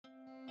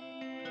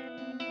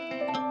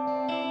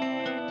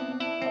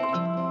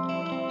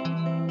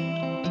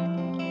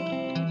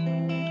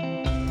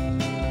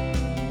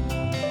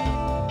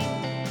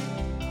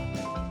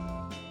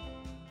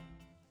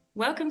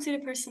Welcome to the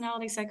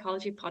Personality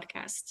Psychology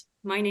Podcast.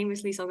 My name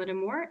is Lisanne de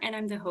Moor, and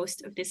I'm the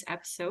host of this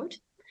episode.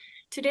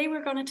 Today,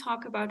 we're going to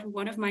talk about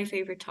one of my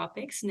favorite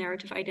topics,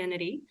 narrative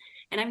identity,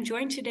 and I'm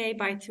joined today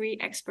by three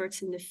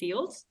experts in the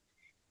field.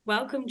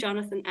 Welcome,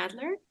 Jonathan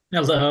Adler.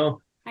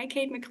 Hello. Hi,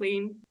 Kate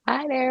McLean.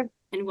 Hi there.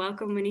 And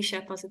welcome,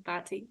 Monisha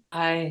Pasupathi.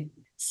 Hi.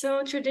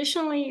 So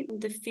traditionally,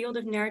 the field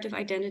of narrative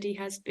identity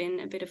has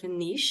been a bit of a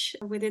niche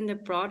within the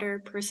broader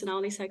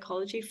personality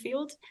psychology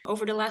field.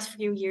 Over the last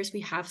few years,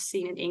 we have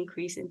seen an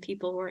increase in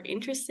people who are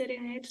interested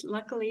in it,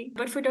 luckily.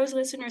 But for those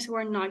listeners who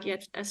are not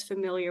yet as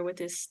familiar with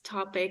this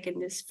topic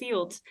and this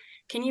field,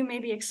 can you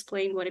maybe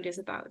explain what it is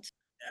about?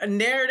 A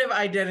narrative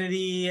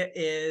identity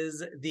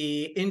is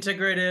the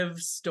integrative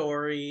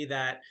story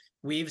that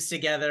weaves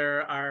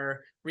together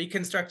our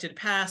reconstructed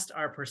past,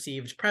 our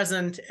perceived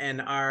present,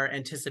 and our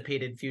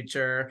anticipated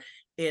future.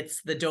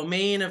 It's the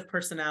domain of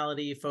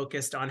personality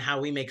focused on how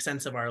we make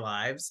sense of our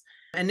lives.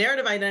 And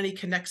narrative identity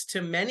connects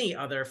to many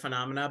other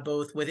phenomena,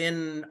 both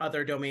within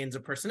other domains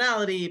of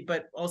personality,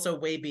 but also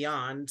way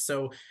beyond.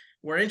 So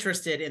we're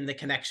interested in the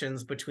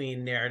connections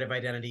between narrative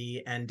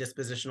identity and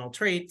dispositional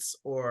traits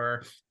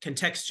or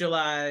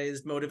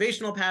contextualized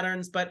motivational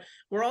patterns, but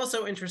we're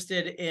also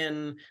interested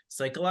in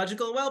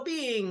psychological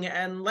well-being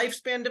and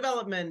lifespan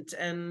development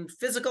and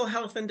physical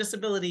health and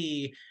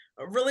disability,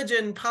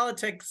 religion,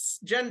 politics,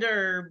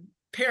 gender,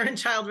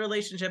 parent-child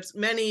relationships,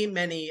 many,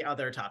 many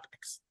other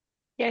topics.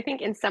 Yeah, I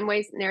think in some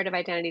ways narrative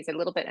identity is a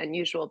little bit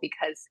unusual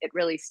because it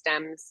really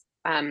stems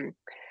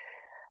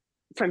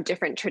from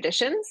different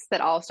traditions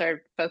that all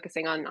start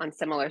focusing on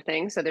similar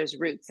things. So there's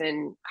roots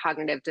in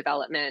cognitive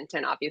development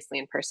and obviously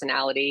in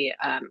personality,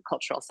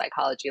 cultural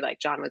psychology, like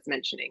John was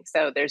mentioning.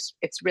 So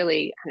it's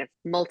really kind of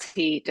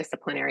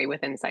multidisciplinary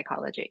within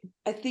psychology.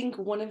 I think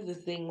one of the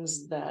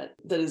things that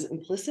is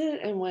implicit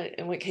in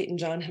what Kate and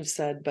John have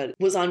said, but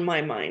was on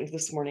my mind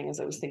this morning as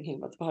I was thinking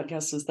about the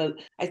podcast, is that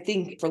I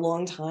think for a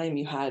long time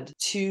you had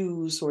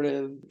two sort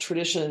of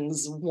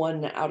traditions,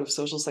 one out of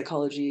social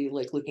psychology,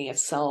 like looking at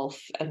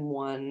self, and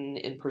one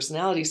in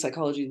personality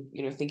psychology,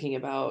 thinking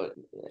about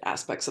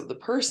aspects of the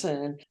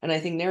person. And I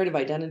think narrative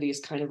identity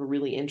is kind of a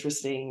really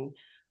interesting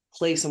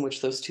place in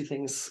which those two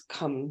things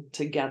come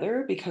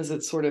together, because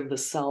it's sort of the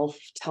self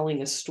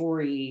telling a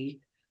story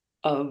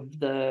of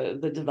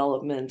the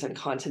development and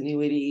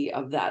continuity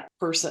of that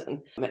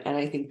person. And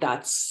I think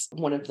that's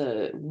one of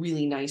the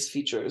really nice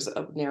features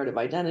of narrative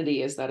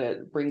identity, is that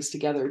it brings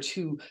together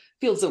two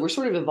fields that were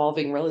sort of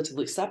evolving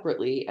relatively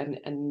separately and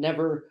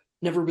never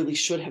really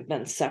should have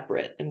been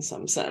separate in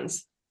some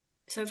sense.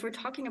 So if we're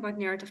talking about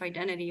narrative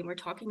identity and we're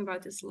talking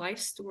about this life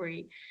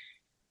story,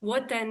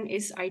 what then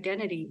is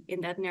identity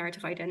in that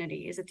narrative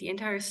identity? Is it the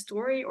entire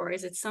story, or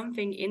is it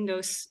something in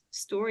those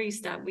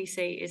stories that we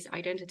say is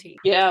identity?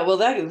 Yeah, well,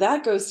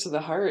 that goes to the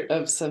heart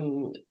of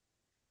some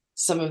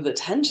of the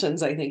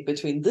tensions, I think,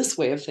 between this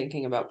way of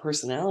thinking about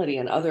personality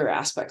and other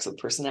aspects of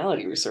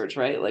personality research,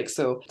 right? Like,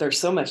 so there's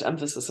so much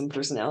emphasis in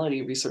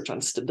personality research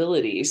on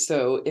stability.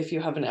 So if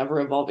you have an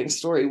ever-evolving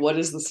story, what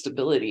is the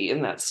stability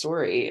in that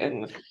story?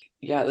 And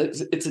yeah,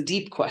 it's a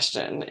deep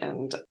question.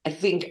 And I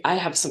think I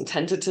have some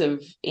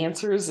tentative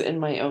answers in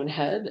my own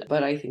head,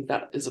 but I think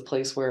that is a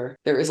place where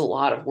there is a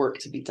lot of work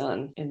to be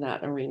done in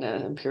that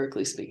arena,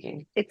 empirically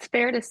speaking. It's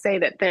fair to say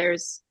that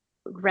there's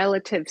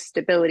relative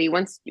stability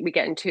once we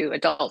get into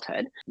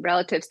adulthood,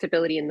 relative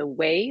stability in the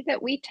way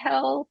that we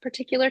tell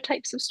particular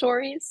types of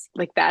stories.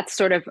 Like that's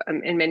sort of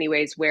in many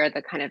ways where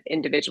the kind of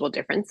individual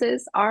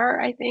differences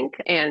are, I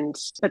think.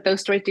 But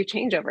those stories do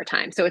change over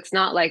time. So it's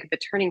not like the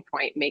turning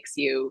point makes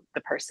you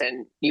the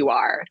person you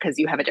are because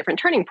you have a different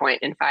turning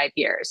point in 5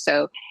 years.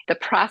 So the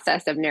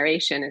process of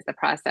narration is the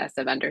process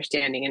of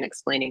understanding and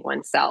explaining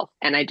oneself.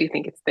 And I do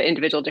think it's the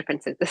individual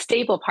differences. The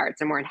stable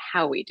parts are more in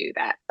how we do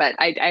that. But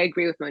I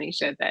agree with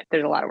Monisha that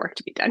there's a lot of work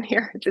to be done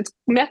here. It's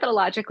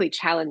methodologically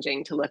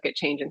challenging to look at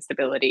change and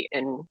stability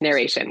in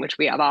narration, which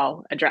we have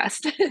all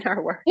addressed in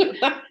our work in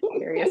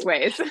various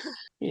ways.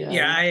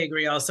 Yeah, I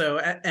agree also.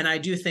 And I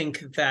do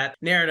think that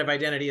narrative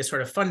identity is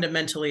sort of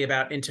fundamentally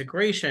about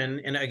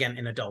integration, and again,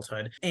 in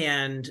adulthood.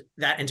 And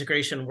that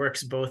integration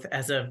works both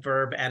as a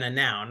verb and a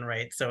noun,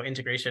 right? So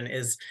integration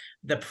is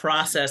the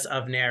process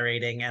of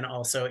narrating, and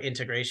also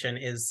integration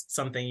is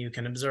something you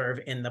can observe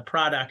in the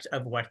product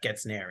of what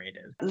gets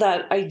narrated.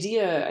 That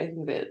idea, I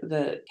think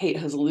that Kate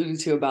has alluded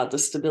to, about the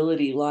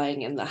stability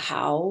lying in the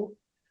how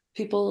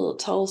people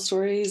tell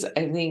stories.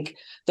 I think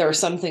there are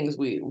some things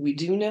we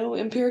do know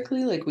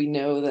empirically, like we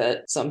know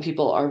that some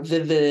people are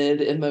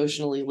vivid,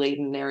 emotionally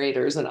laden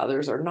narrators and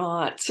others are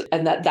not,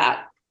 and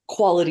that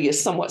quality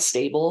is somewhat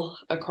stable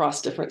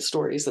across different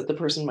stories that the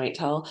person might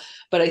tell.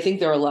 But I think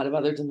there are a lot of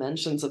other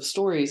dimensions of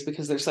stories,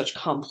 because they're such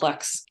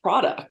complex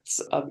products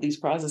of these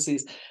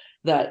processes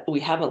that we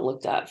haven't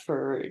looked at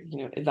for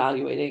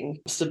evaluating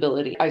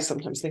stability. I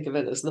sometimes think of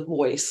it as the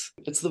voice.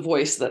 It's the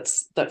voice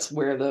that's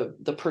where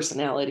the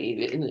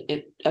personality,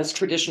 it as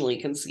traditionally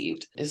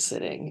conceived, is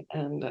sitting.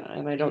 And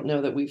I don't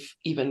know that we've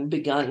even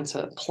begun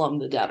to plumb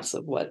the depths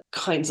of what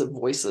kinds of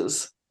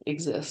voices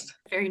exist.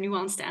 Very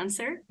nuanced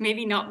answer.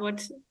 Maybe not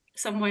what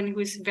someone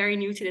who's very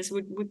new to this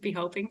would be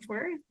hoping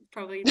for.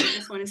 Probably they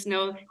just want to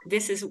know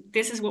this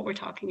is what we're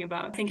talking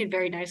about. I think it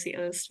very nicely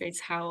illustrates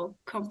how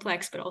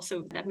complex, but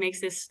also that makes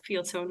this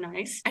field so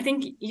nice. I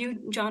think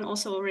you, John,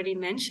 also already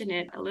mentioned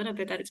it a little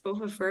bit, that it's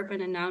both a verb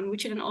and a noun.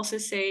 Would you then also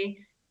say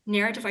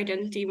narrative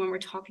identity, when we're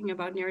talking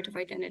about narrative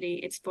identity,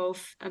 it's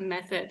both a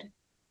method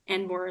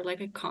and more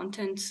like a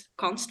content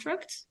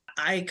construct?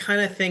 I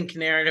kind of think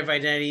narrative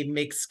identity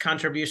makes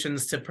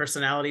contributions to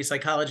personality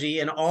psychology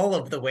in all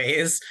of the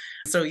ways.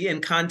 So in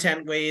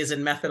content ways,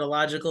 in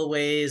methodological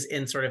ways,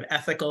 in sort of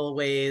ethical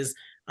ways.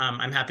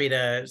 I'm happy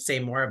to say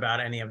more about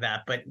any of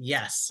that, but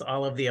yes,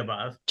 all of the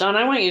above. John,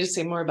 I want you to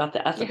say more about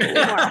the ethical.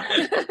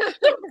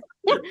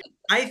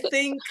 I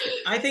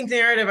think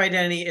narrative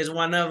identity is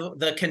one of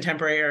the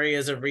contemporary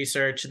areas of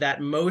research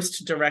that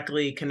most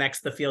directly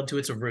connects the field to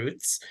its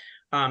roots.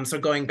 So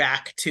going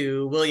back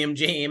to William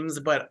James,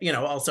 but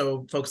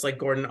also folks like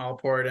Gordon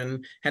Allport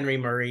and Henry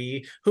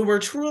Murray, who were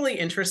truly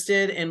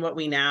interested in what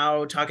we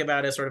now talk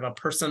about as sort of a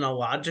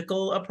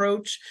personological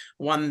approach,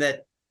 one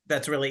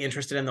that's really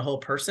interested in the whole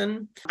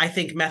person. I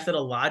think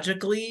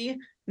methodologically,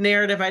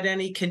 narrative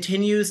identity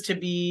continues to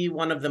be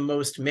one of the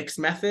most mixed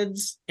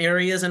methods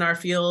areas in our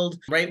field,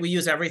 right? We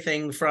use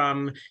everything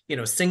from,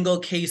 single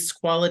case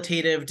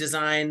qualitative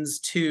designs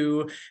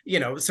to,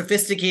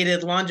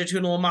 sophisticated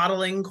longitudinal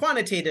modeling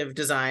quantitative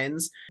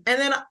designs. And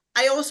then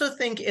I also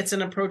think it's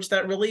an approach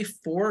that really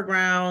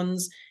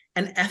foregrounds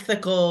an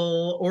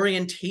ethical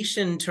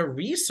orientation to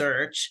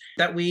research,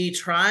 that we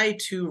try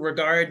to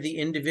regard the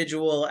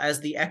individual as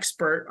the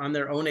expert on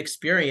their own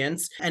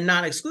experience, and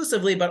not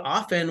exclusively, but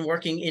often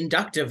working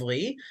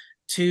inductively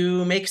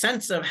to make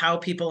sense of how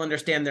people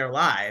understand their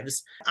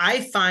lives.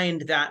 I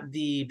find that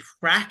the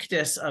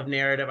practice of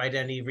narrative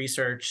identity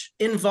research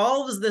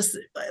involves this,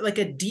 like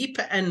a deep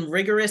and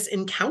rigorous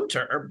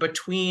encounter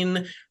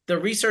between the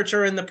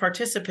researcher and the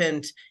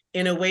participant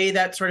in a way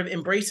that sort of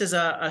embraces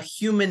a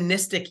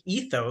humanistic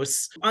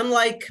ethos,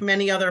 unlike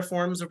many other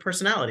forms of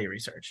personality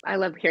research. I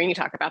love hearing you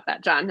talk about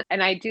that, John.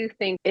 And I do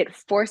think it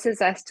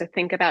forces us to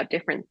think about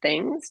different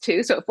things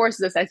too. So it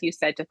forces us, as you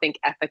said, to think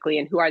ethically,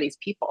 and who are these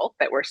people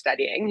that we're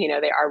studying?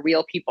 They are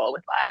real people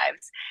with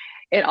lives.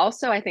 It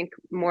also, I think,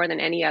 more than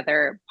any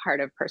other part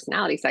of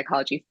personality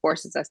psychology,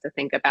 forces us to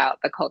think about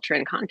the culture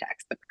and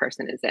context the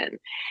person is in.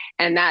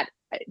 And that,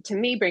 to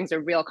me, brings a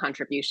real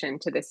contribution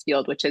to this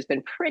field, which has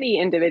been pretty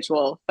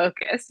individually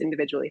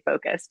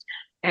focused.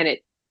 And it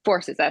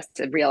forces us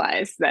to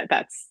realize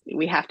that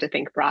we have to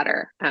think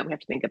broader. We have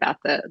to think about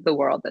the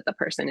world that the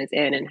person is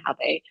in and how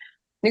they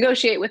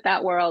negotiate with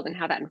that world and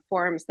how that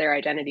informs their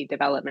identity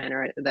development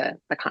or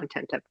the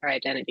content of their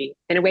identity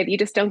in a way that you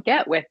just don't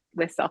get with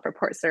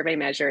self-report survey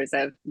measures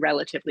of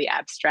relatively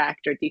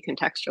abstract or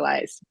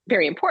decontextualized,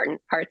 very important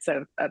parts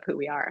of who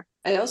we are.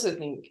 I also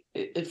think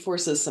it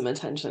forces some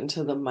attention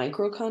to the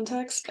micro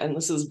context. And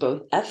this is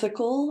both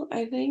ethical,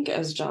 I think,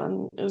 as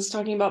John was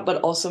talking about,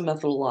 but also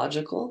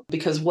methodological,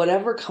 because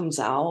whatever comes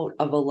out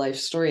of a life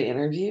story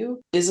interview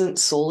isn't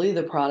solely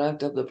the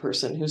product of the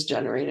person who's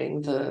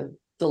generating the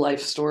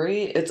life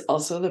story. It's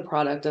also the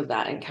product of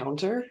that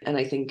encounter. And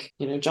I think,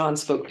 John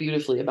spoke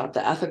beautifully about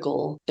the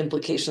ethical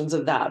implications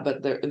of that,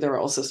 but there are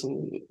also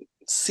some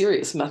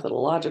serious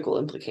methodological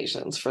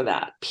implications for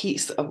that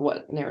piece of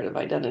what narrative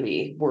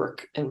identity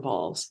work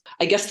involves.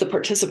 I guess the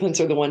participants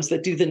are the ones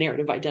that do the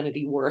narrative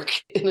identity work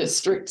in a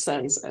strict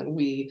sense, and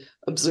we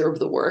observe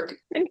the work.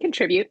 And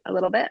contribute a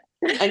little bit.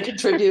 And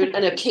contribute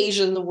and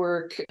occasion the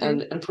work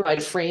and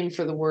provide frame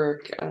for the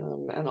work.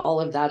 And all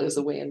of that is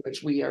a way in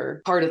which we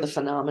are part of the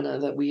phenomena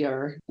that we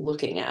are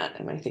looking at.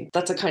 And I think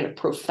that's a kind of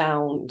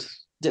profound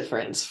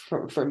difference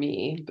for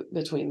me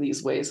between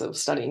these ways of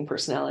studying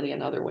personality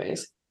and other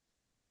ways.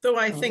 Though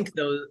I think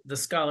the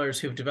scholars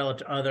who've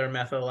developed other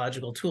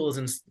methodological tools,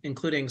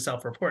 including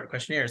self-report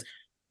questionnaires,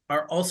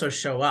 are also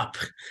show up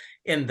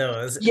in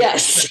those.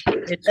 Yes.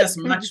 It's just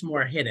much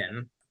more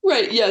hidden.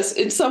 Right. Yes.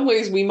 In some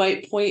ways, we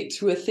might point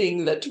to a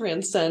thing that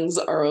transcends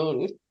our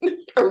own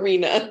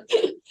arena.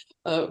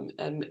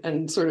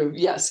 And sort of,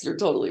 yes, you're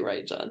totally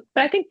right, John.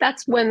 But I think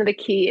that's one of the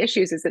key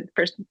issues is that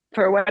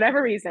for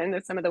whatever reason,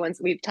 that some of the ones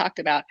we've talked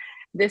about,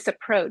 this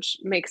approach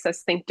makes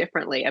us think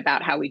differently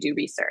about how we do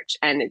research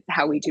and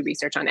how we do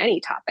research on any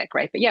topic,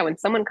 right? But yeah, when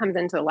someone comes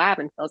into the lab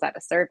and fills out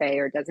a survey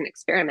or does an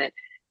experiment,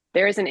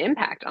 there is an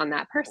impact on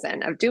that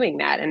person of doing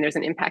that. And there's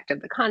an impact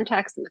of the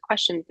context and the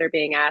questions they're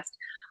being asked.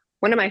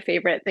 One of my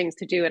favorite things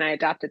to do, and I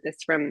adopted this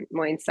from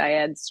Moin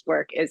Syed's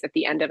work, is at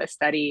the end of a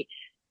study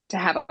to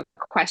have a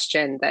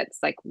question that's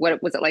like,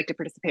 what was it like to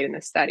participate in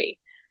this study?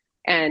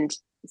 And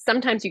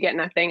sometimes you get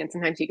nothing and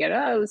sometimes you get,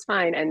 oh, it was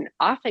fine. And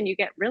often you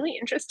get really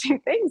interesting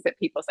things that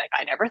people say,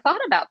 I never thought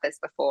about this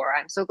before.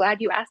 I'm so glad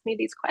you asked me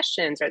these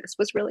questions, or this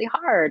was really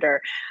hard.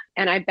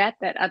 And I bet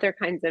that other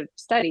kinds of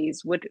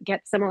studies would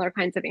get similar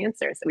kinds of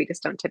answers that we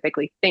just don't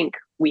typically think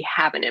we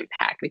have an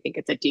impact we think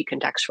it's a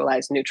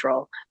decontextualized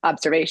neutral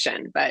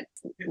observation, but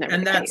never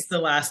and the that's case. the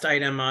last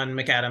item on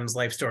McAdam's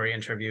life story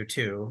interview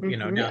too.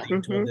 Now that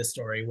you've told this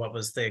story, what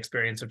was the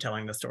experience of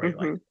telling the story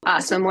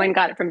like? Someone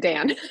got it from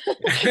Dan.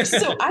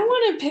 So I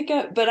want to pick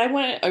up, but I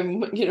want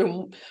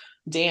to,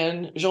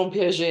 Dan, Jean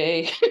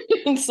Piaget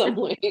in some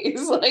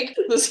ways, like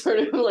the sort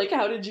of like,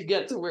 how did you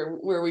get to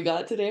where we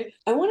got today?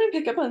 I want to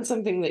pick up on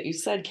something that you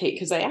said, Kate,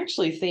 because I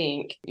actually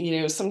think,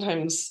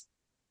 sometimes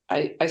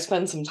I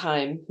spend some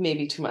time,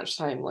 maybe too much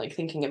time, like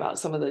thinking about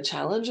some of the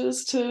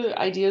challenges to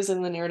ideas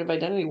in the narrative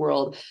identity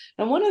world.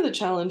 And one of the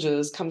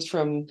challenges comes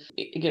from,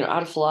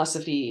 out of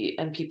philosophy,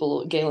 and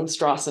people, Galen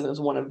Strawson is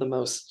one of the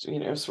most,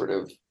 sort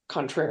of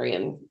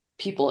contrarian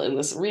people in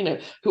this arena,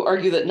 who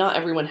argue that not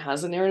everyone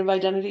has a narrative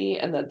identity,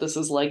 and that this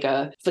is like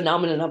a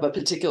phenomenon of a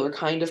particular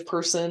kind of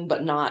person,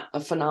 but not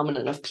a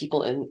phenomenon of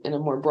people in a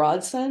more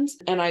broad sense.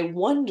 And I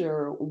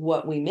wonder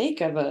what we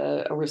make of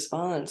a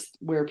response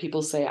where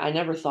people say, I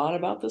never thought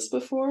about this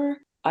before.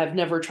 I've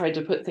never tried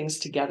to put things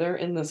together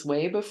in this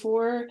way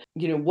before.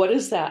 What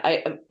is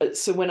that?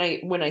 So when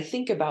I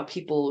think about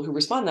people who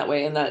respond that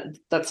way, and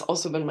that's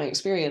also been my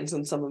experience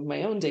in some of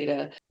my own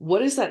data,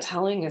 what is that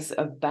telling us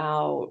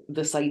about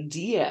this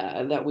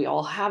idea that we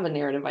all have a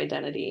narrative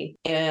identity?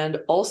 And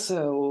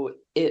also,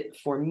 it,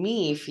 for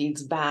me,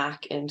 feeds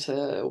back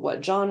into what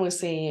John was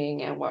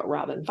saying and what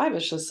Robin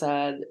Fibish has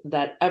said,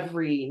 that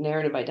every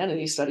narrative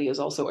identity study is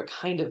also a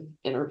kind of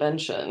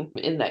intervention,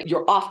 in that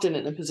you're often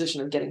in a position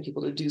of getting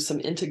people to do some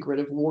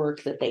integrative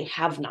work that they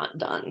have not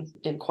done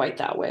in quite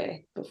that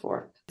way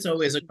before. It's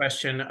always a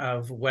question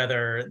of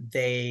whether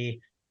they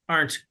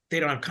don't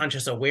have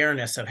conscious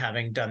awareness of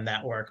having done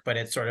that work, but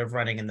it's sort of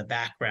running in the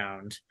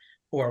background,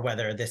 or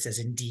whether this is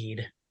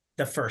indeed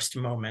the first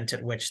moment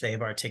at which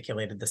they've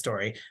articulated the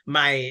story.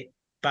 My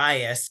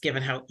bias,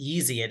 given how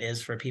easy it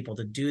is for people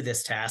to do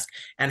this task,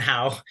 and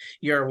how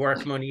your work,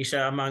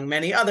 Monisha, among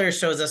many others,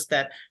 shows us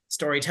that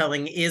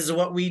storytelling is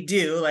what we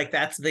do, like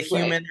that's the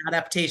human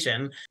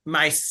adaptation.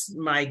 My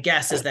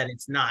guess is that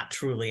it's not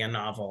truly a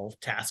novel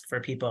task for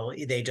people.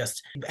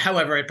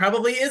 However, it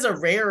probably is a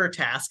rarer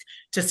task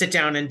to sit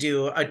down and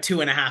do a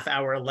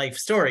 2.5-hour life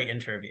story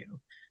interview.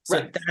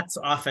 So that's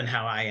often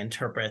how I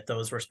interpret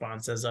those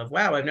responses of,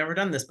 wow, I've never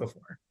done this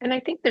before. And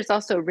I think there's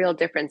also a real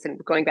difference in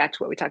going back to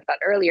what we talked about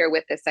earlier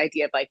with this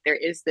idea of like, there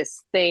is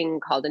this thing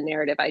called a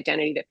narrative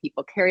identity that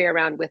people carry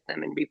around with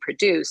them and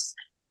reproduce,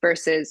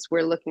 versus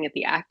we're looking at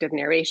the act of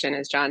narration,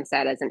 as John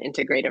said, as an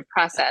integrative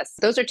process.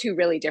 Those are two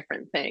really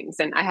different things.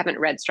 And I haven't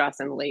read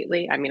Strawson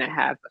lately. I mean, I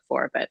have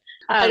before, but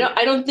I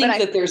don't think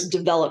that there's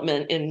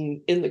development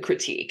in the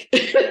critique.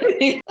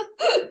 Good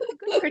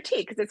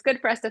critique, because it's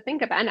good for us to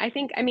think about. And I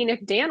think,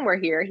 if Dan were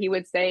here, he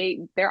would say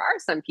there are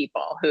some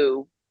people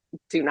who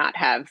do not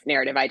have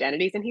narrative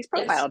identities, and he's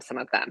profiled some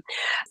of them.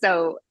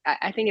 So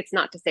I think it's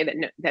not to say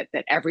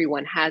that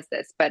everyone has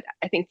this, but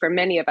I think for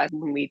many of us,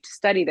 when we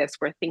study this,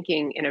 we're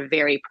thinking in a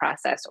very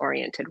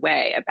process-oriented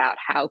way about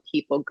how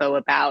people go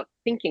about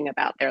thinking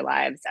about their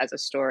lives as a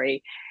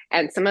story.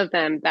 And some of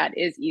them, that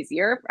is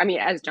easier.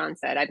 As John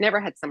said, I've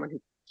never had someone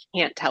who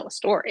can't tell a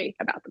story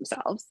about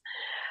themselves.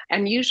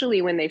 And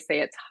usually when they say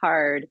it's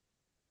hard,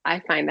 I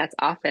find that's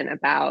often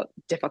about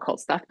difficult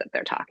stuff that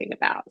they're talking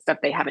about, stuff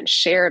they haven't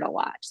shared a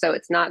lot. So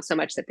it's not so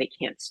much that they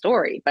can't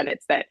story, but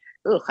it's that,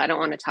 I don't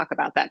want to talk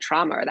about that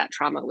trauma, or that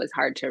trauma was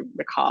hard to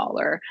recall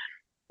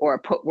or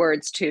put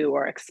words to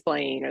or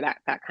explain, or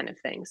that kind of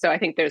thing. So I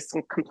think there's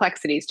some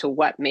complexities to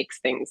what makes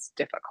things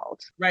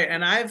difficult. Right.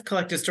 And I've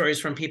collected stories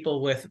from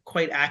people with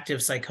quite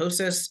active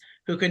psychosis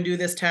who can do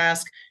this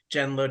task.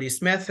 Jen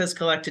Lodi-Smith has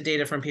collected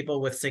data from people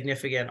with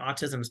significant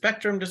autism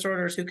spectrum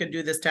disorders who can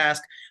do this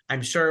task.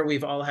 I'm sure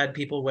we've all had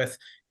people with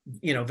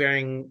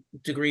varying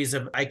degrees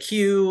of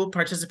IQ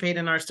participate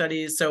in our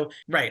studies. So,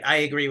 I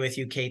agree with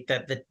you, Kate,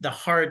 that the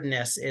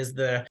hardness is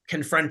the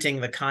confronting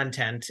the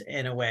content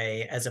in a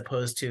way, as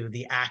opposed to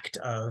the act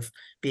of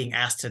being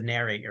asked to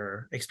narrate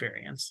your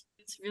experience.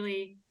 It's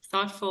really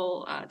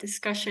thoughtful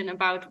discussion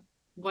about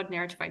what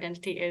narrative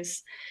identity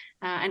is,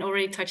 and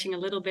already touching a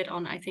little bit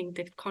on, I think,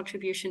 the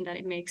contribution that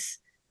it makes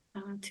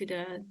to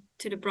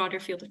the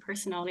broader field of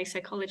personality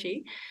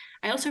psychology.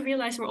 I also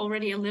realize we're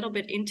already a little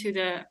bit into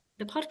the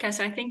podcast.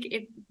 I think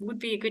it would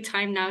be a good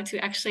time now to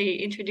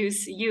actually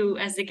introduce you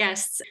as the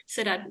guests,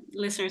 so that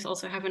listeners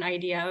also have an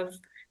idea of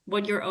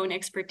what your own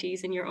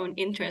expertise and your own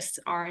interests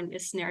are in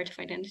this narrative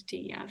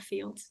identity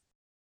field.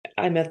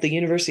 I'm at the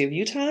University of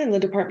Utah in the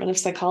Department of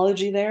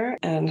Psychology there,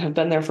 and have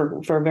been there for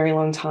a very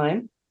long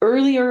time.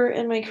 Earlier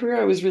in my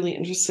career, I was really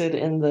interested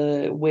in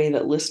the way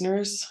that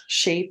listeners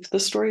shape the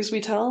stories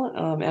we tell.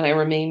 And I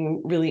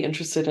remain really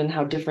interested in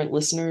how different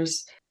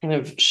listeners kind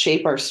of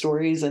shape our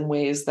stories in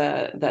ways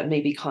that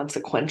may be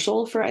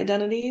consequential for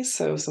identity.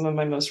 So some of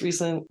my most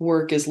recent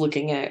work is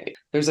looking at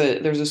there's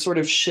a sort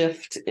of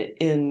shift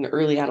in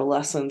early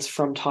adolescence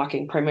from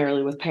talking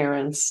primarily with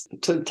parents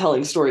to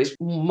telling stories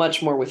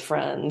much more with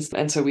friends.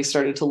 And so we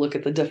started to look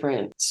at the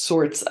different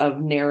sorts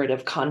of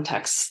narrative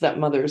contexts that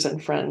mothers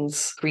and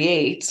friends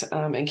create.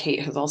 And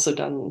Kate has also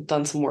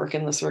done some work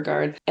in this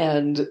regard.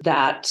 And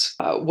that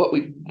what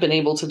we've been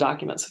able to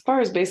document so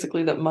far is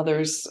basically that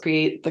mothers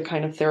create the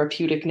kind of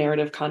therapeutic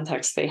narrative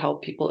context they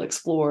help people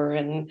explore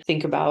and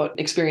think about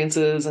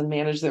experiences and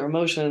manage their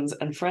emotions,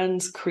 and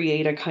friends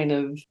create a kind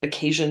of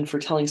occasion for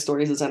telling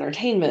stories as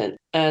entertainment.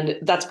 And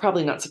that's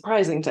probably not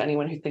surprising to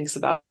anyone who thinks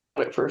about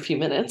it for a few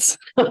minutes.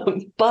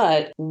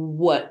 But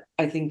what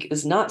I think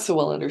is not so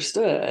well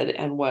understood,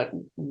 and what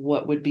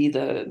would be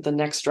the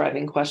next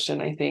driving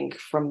question, I think,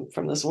 from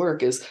this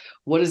work is,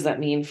 what does that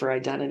mean for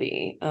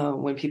identity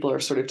when people are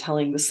sort of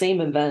telling the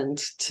same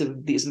event to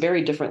these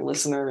very different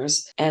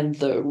listeners, and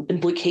the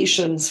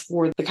implications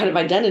for the kind of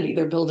identity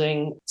they're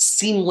building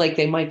seem like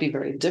they might be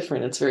very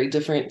different. It's very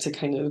different to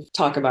kind of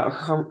talk about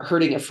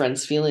hurting a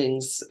friend's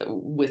feelings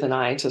with an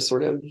eye to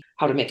sort of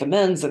how to make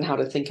amends and how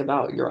to think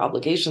about your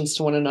obligations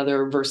to one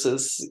another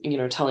versus,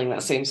 telling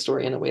that same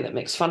story in a way that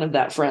makes fun of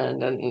that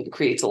friend and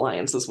creates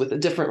alliances with a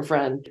different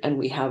friend. And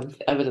we have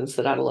evidence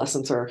that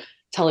adolescents are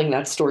telling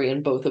that story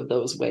in both of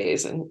those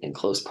ways in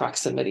close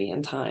proximity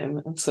in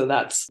time. And so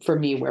that's, for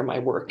me, where my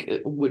work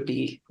would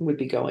be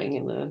going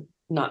in the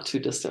not too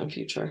distant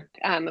future.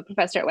 I'm a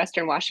professor at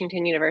Western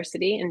Washington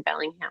University in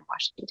Bellingham,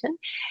 Washington.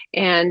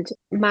 And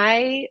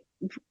my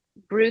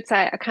roots,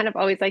 I kind of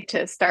always like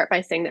to start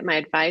by saying that my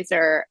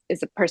advisor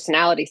is a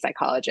personality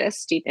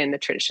psychologist deep in the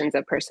traditions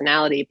of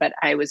personality, but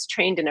I was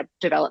trained in a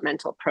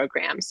developmental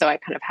program. So I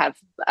kind of have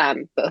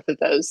both of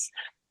those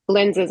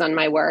lenses on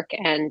my work.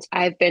 And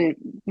I've been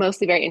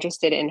mostly very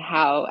interested in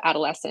how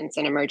adolescents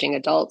and emerging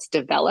adults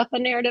develop a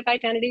narrative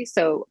identity.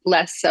 So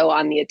less so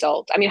on the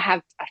adult. I mean,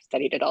 I've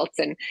studied adults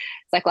and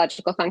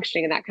psychological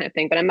functioning and that kind of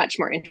thing, but I'm much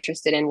more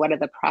interested in what are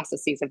the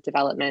processes of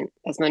development.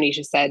 As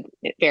Monisha said,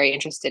 very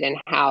interested in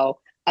how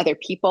other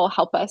people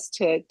help us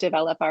to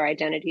develop our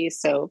identities,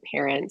 so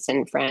parents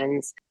and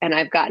friends. And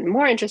I've gotten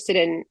more interested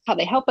in how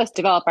they help us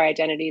develop our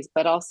identities,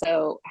 but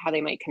also how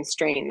they might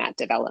constrain that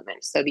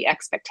development. So the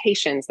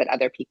expectations that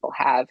other people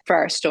have for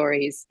our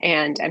stories,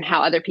 and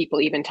how other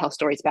people even tell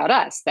stories about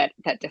us that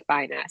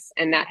define us.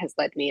 And that has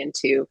led me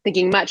into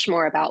thinking much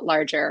more about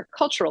larger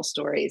cultural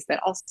stories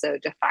that also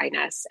define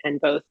us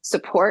and both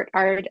support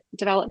our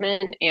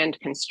development and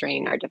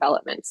constrain our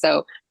development.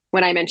 So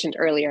when I mentioned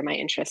earlier my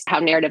interest, how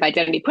narrative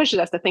identity pushes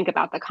us to think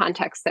about the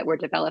context that we're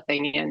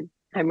developing in,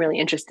 I'm really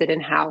interested in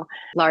how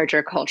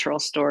larger cultural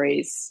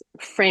stories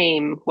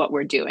frame what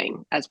we're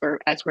doing as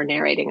we're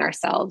narrating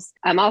ourselves.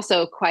 I'm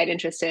also quite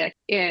interested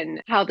in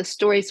how the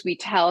stories we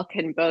tell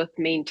can both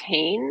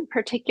maintain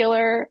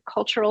particular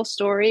cultural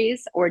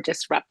stories or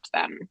disrupt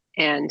them.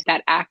 And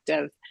that act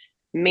of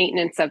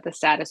maintenance of the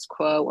status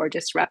quo or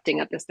disrupting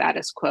of the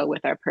status quo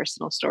with our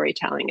personal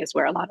storytelling is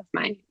where a lot of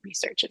my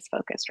research is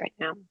focused right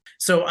now.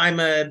 So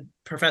I'm a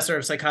professor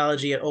of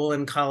psychology at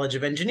Olin College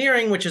of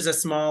Engineering, which is a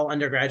small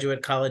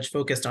undergraduate college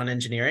focused on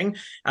engineering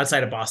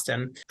outside of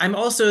Boston. I'm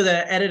also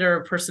the editor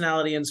of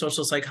Personality and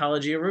Social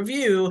Psychology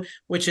Review,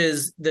 which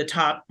is the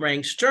top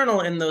ranked journal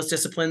in those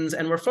disciplines.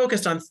 And we're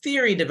focused on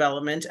theory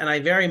development. And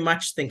I very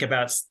much think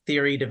about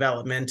theory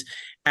development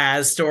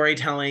as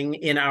storytelling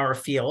in our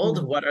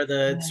field. What are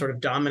the sort of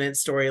dominant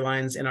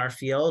storylines in our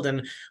field,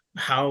 and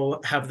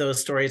how have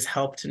those stories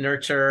helped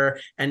nurture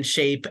and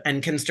shape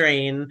and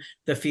constrain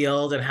the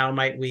field, and how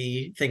might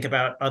we think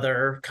about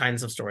other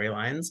kinds of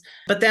storylines?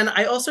 But then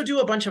I also do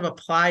a bunch of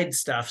applied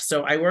stuff.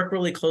 So I work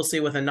really closely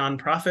with a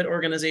nonprofit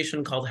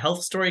organization called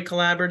Health Story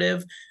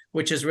Collaborative,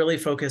 which is really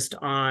focused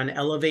on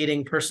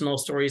elevating personal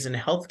stories in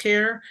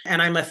healthcare.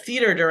 And I'm a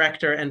theater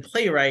director and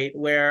playwright,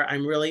 where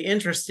I'm really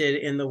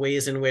interested in the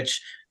ways in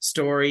which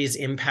stories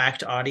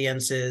impact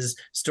audiences,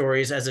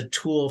 stories as a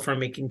tool for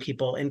making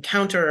people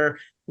encounter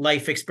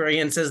life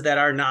experiences that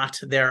are not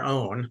their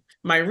own.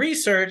 My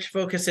research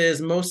focuses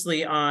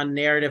mostly on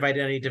narrative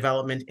identity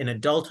development in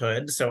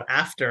adulthood, so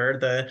after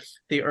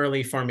the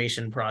early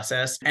formation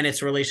process, and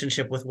its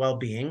relationship with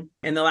well-being.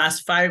 In the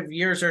last 5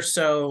 years or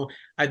so,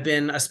 I've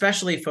been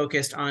especially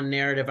focused on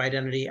narrative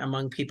identity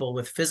among people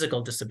with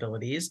physical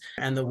disabilities,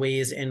 and the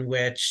ways in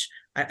which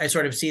I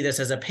sort of see this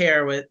as a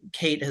pair with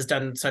Kate has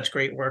done such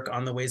great work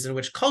on the ways in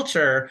which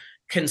culture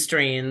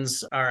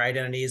constrains our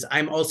identities.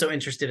 I'm also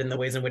interested in the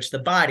ways in which the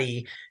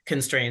body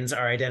constrains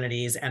our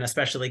identities, and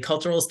especially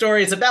cultural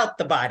stories about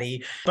the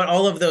body. But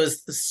all of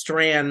those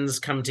strands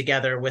come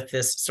together with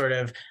this sort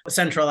of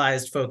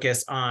centralized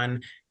focus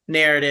on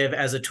narrative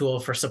as a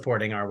tool for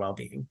supporting our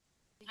well-being.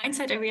 In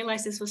hindsight, I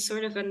realized this was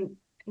sort of a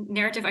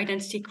narrative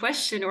identity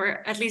question,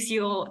 or at least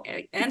you all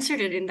answered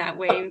it in that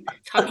way,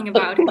 talking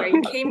about where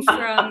you came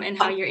from and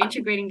how you're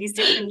integrating these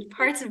different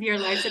parts of your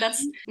life. So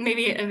that's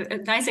maybe a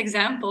nice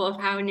example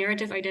of how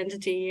narrative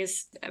identity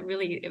is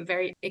really a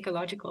very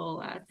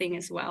ecological thing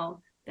as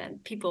well,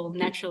 that people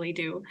naturally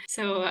do.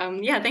 So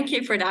yeah, thank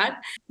you for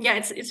that. Yeah,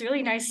 it's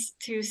really nice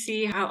to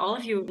see how all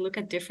of you look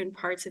at different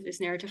parts of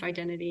this narrative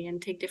identity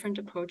and take different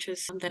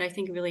approaches that I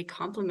think really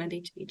complement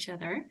each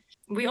other.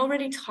 We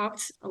already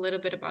talked a little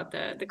bit about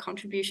the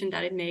contribution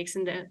that it makes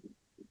and the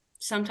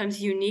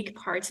sometimes unique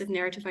parts of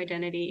narrative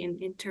identity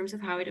in terms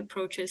of how it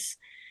approaches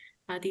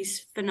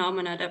these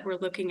phenomena that we're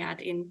looking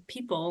at in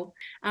people.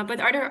 But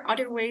are there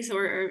other ways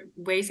or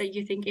ways that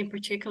you think in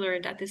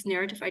particular that this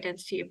narrative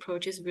identity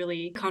approach is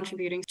really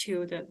contributing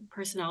to the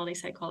personality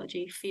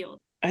psychology field?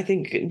 I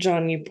think,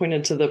 John, you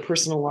pointed to the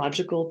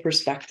personological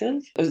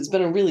perspective. It's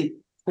been a really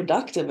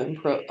productive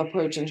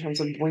approach in terms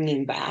of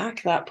bringing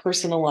back that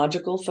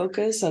personological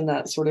focus and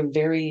that sort of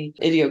very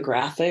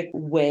idiographic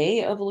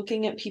way of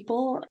looking at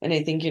people. And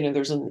I think,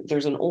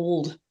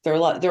 there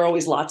are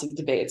always lots of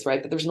debates,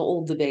 right? But there's an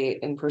old debate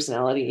in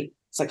personality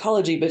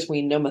psychology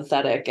between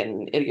nomothetic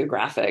and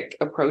idiographic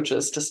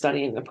approaches to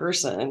studying the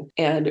person.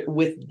 And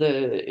with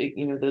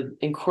the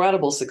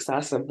incredible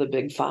success of the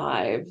Big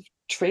Five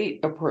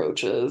trait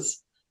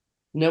approaches,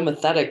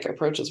 nomothetic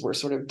approaches were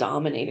sort of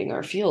dominating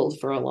our field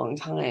for a long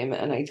time.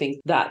 And I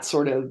think that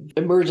sort of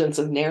emergence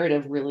of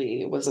narrative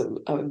really was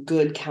a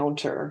good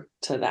counter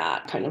to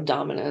that kind of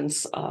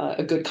dominance,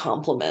 a good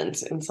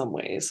complement in some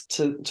ways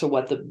to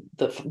what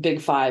the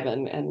Big Five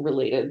and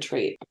related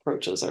trait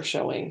approaches are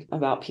showing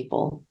about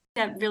people.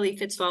 That really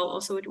fits well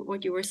also with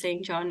what you were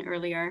saying, John,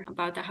 earlier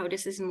about how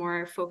this is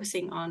more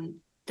focusing on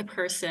the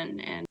person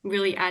and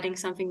really adding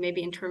something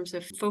maybe in terms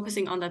of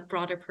focusing on that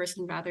broader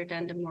person rather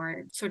than the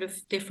more sort of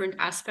different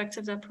aspects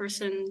of that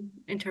person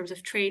in terms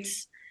of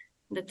traits,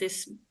 that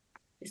this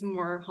is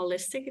more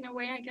holistic in a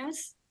way, I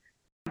guess.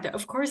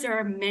 Of course, there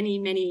are many,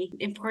 many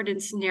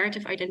important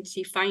narrative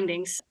identity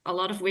findings, a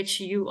lot of which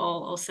you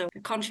all also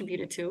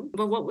contributed to.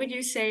 But what would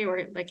you say,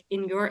 or like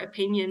in your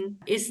opinion,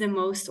 is the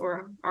most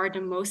or are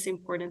the most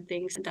important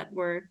things that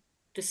were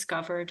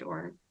discovered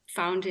or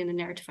found in the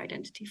narrative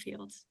identity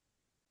fields?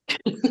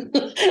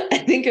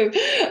 I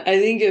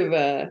think of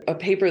a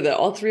paper that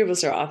all three of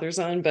us are authors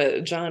on,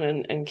 but John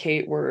and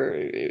Kate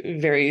were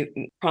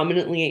very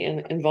prominently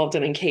involved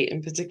in, and Kate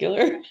in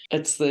particular.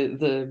 It's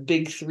the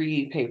Big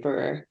Three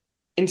paper.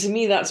 And to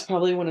me, that's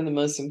probably one of the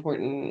most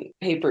important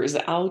papers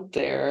out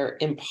there,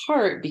 in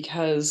part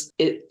because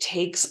it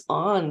takes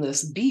on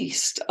this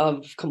beast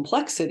of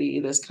complexity,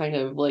 this kind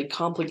of like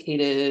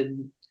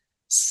complicated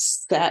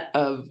set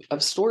of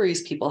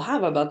stories people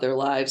have about their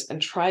lives,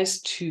 and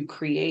tries to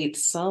create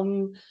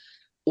some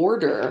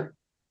order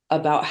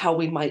about how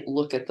we might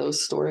look at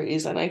those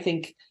stories. And I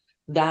think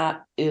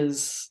that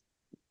is,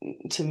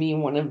 to me,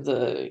 one of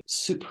the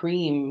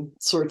supreme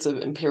sorts of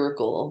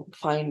empirical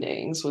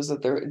findings, was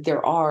that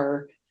there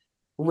are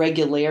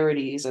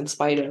regularities in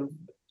spite of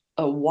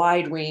a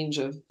wide range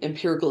of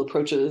empirical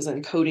approaches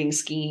and coding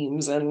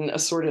schemes and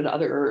assorted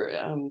other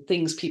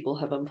things people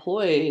have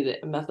employed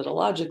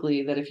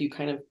methodologically, that if you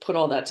kind of put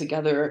all that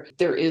together,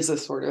 there is a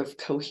sort of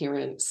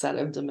coherent set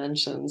of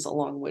dimensions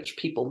along which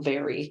people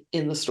vary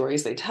in the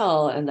stories they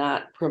tell, and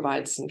that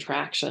provides some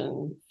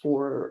traction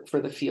for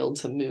the field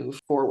to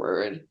move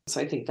forward. So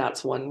I think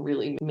that's one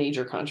really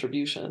major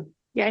contribution.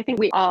 Yeah, I think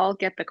we all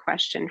get the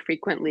question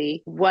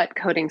frequently, what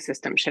coding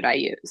system should I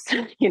use,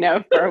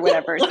 for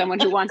whatever,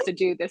 someone who wants to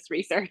do this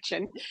research.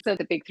 And so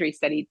the Big Three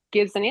study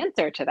gives an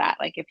answer to that.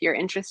 Like, if you're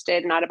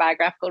interested in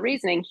autobiographical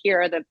reasoning,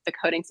 here are the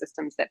coding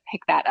systems that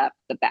pick that up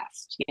the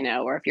best,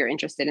 or if you're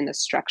interested in the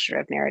structure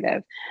of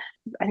narrative.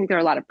 I think there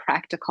are a lot of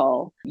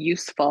practical,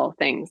 useful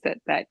things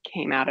that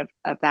came out of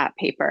that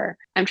paper.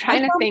 I'm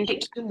trying to think.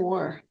 Two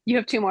more. You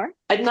have two more?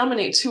 I'd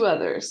nominate two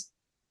others.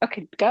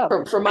 Okay,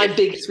 go. For my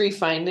Big Three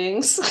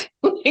findings.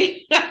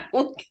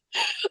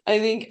 I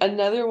think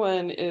another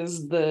one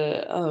is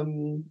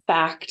the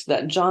fact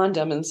that John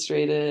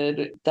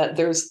demonstrated that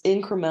there's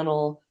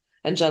incremental,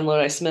 and Jen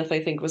Lodi-Smith,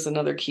 I think, was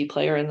another key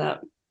player in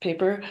that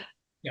paper.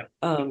 Yeah.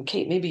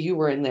 Kate, maybe you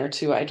were in there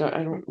too. I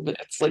don't, but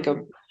it's like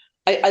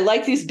I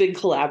like these big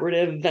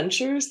collaborative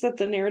ventures that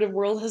the narrative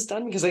world has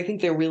done, because I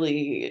think they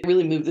really,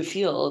 really move the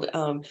field.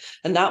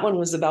 And that one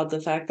was about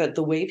the fact that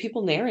the way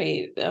people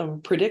narrate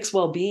predicts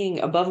well-being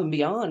above and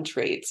beyond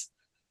traits,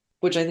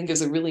 which I think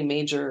is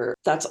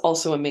that's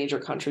also a major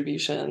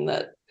contribution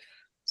that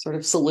sort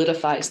of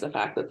solidifies the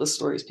fact that the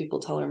stories people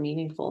tell are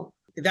meaningful.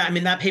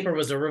 That paper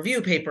was a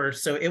review paper,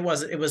 so it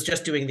was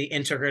just doing the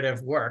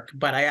integrative work.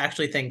 But I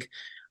actually think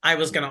I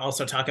was going to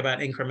also talk about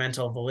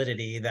incremental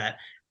validity, that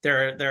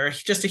there are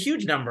just a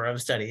huge number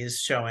of studies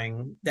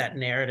showing that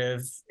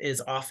narrative is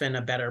often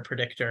a better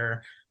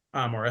predictor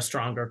or a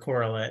stronger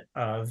correlate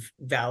of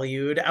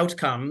valued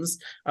outcomes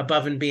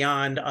above and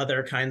beyond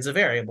other kinds of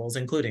variables,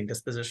 including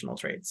dispositional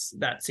traits.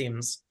 That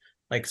seems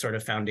like sort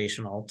of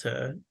foundational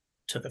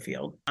to to the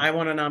field. I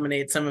want to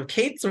nominate some of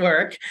Kate's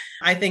work.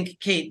 I think,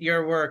 Kate,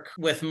 your work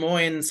with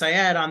Moin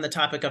Syed on the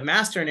topic of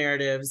master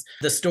narratives,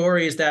 the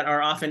stories that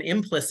are often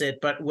implicit,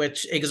 but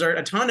which exert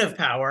a ton of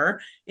power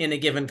in a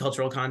given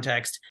cultural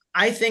context.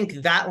 I think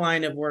that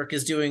line of work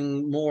is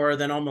doing more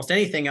than almost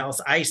anything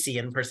else I see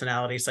in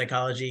personality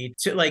psychology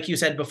to, like you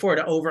said before,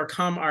 to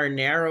overcome our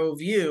narrow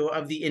view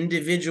of the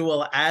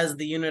individual as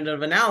the unit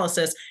of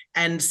analysis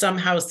and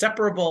somehow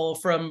separable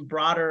from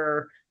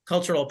broader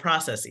cultural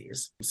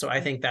processes. So I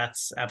think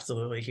that's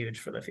absolutely huge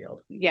for the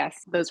field. Yes,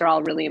 those are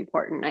all really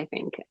important, I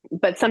think.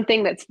 But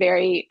something that's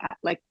very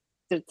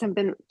there's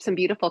been some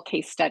beautiful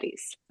case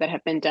studies that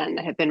have been done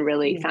that have been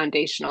really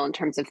foundational in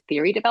terms of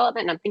theory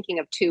development. And I'm thinking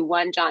of two.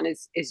 One, John,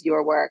 is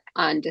your work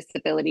on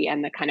disability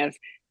and the kind of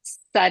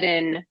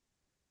sudden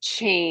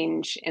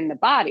change in the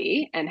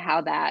body and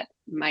how that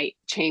might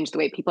change the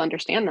way people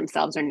understand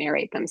themselves or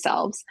narrate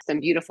themselves. Some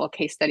beautiful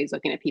case studies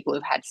looking at people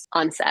who've had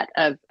onset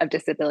of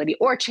disability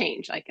or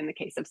change, like in the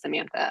case of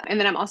Samantha. And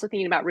then I'm also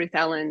thinking about Ruth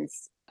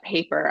Ellen's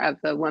paper of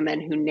the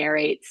woman who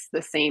narrates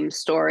the same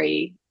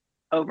story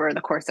over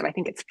the course of, I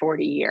think it's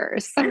 40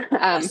 years,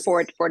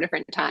 four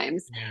different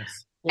times.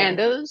 Yes. Yeah. And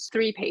those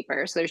three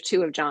papers, there's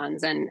two of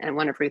John's and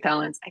one of Ruth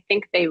Ellen's, I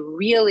think they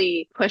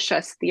really push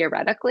us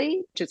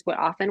theoretically, which is what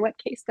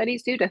case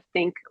studies do, to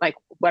think like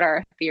what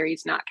are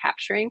theories not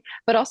capturing.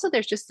 But also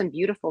there's just some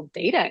beautiful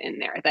data in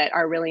there that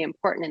are really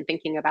important in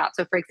thinking about.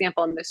 So for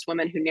example, in this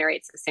woman who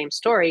narrates the same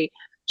story,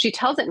 she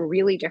tells it in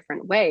really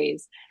different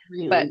ways.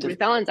 But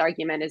Ruth Ellen's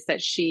argument is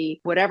that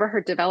whatever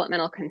her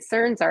developmental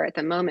concerns are at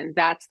the moment,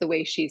 that's the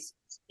way she's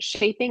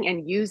shaping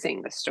and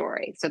using the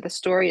story. So the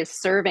story is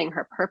serving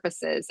her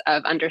purposes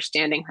of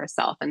understanding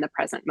herself in the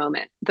present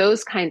moment.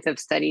 Those kinds of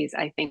studies,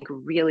 I think,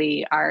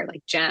 really are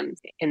like gems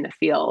in the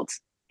field,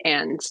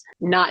 and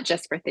not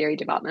just for theory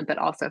development, but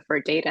also for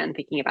data and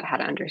thinking about how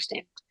to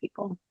understand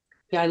people.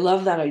 Yeah, I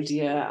love that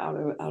idea out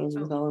of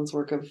Ruth Ellen's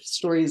work of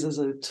stories as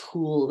a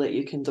tool that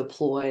you can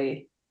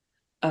deploy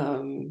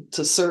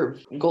to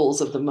serve goals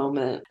of the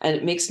moment. And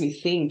it makes me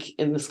think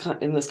in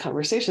this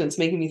conversation, it's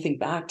making me think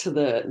back to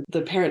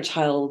the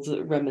parent-child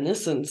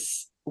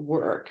reminiscence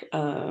work.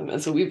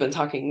 And so we've been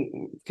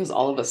talking, because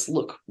all of us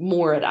look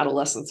more at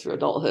adolescence through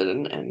adulthood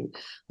and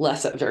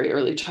less at very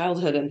early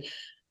childhood. And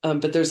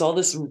but there's all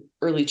this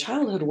early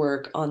childhood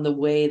work on the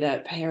way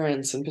that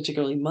parents, and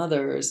particularly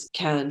mothers,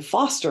 can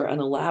foster an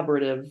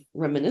elaborative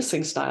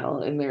reminiscing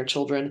style in their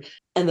children,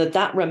 and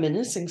that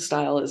reminiscing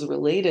style is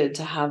related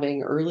to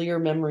having earlier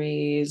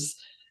memories,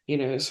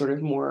 sort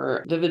of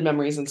more vivid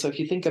memories. And so if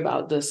you think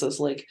about this as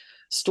like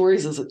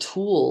stories as a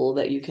tool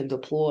that you can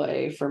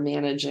deploy for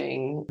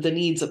managing the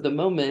needs of the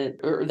moment,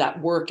 or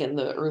that work in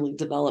the early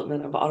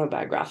development of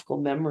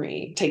autobiographical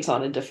memory takes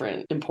on a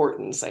different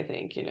importance, I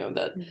think,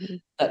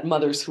 that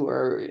mothers who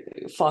are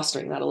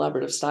fostering that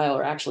elaborative style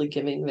are actually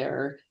giving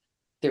their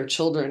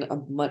children a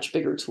much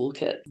bigger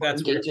toolkit.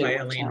 That's work by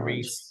Elaine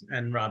Reese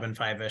and Robin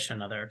Fivish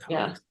and other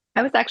colleagues.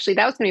 That was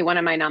going to be one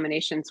of my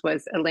nominations,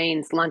 was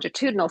Elaine's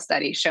longitudinal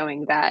study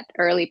showing that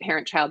early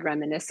parent-child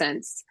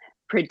reminiscence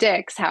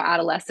predicts how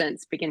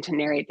adolescents begin to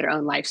narrate their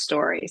own life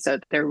story. So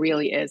there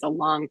really is a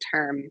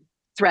long-term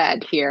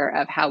thread here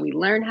of how we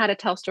learn how to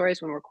tell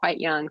stories when we're quite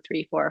young,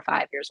 3, 4, or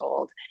 5 years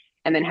old,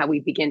 and then how we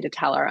begin to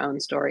tell our own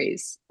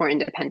stories more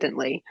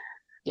independently,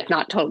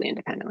 not totally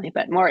independently,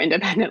 but more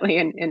independently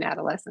in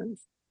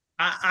adolescence.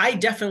 I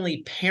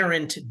definitely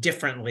parent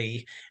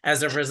differently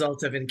as a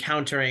result of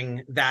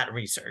encountering that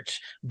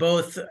research.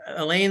 Both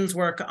Elaine's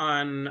work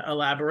on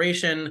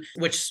elaboration,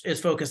 which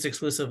is focused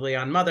exclusively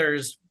on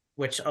mothers,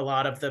 which a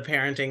lot of the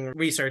parenting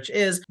research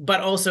is,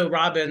 but also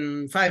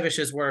Robin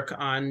Fivish's work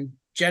on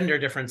gender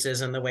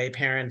differences in the way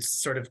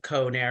parents sort of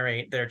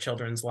co-narrate their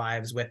children's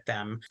lives with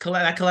them.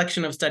 That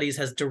collection of studies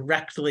has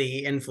directly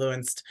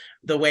influenced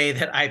the way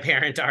that I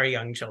parent our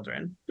young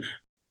children.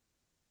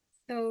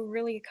 So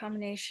really a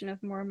combination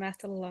of more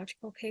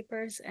methodological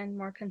papers and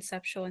more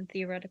conceptual and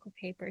theoretical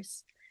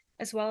papers,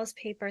 as well as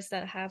papers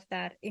that have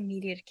that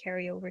immediate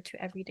carryover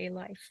to everyday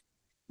life,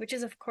 which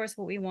is of course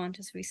what we want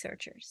as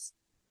researchers.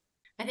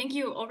 I think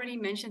you already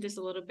mentioned this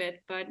a little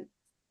bit, but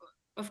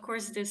of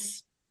course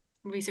this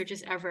research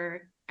is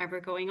ever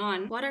going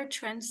on. What are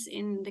trends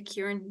in the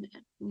current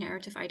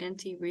narrative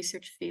identity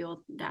research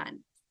field that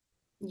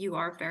you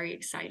are very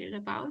excited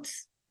about?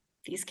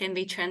 These can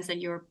be trends that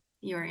you're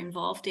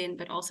involved in,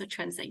 but also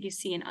trends that you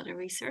see in other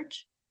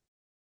research.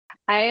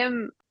 I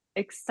am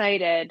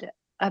excited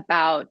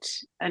about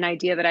an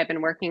idea that I've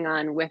been working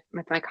on with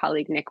my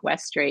colleague Nick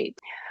Westrate,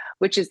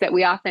 which is that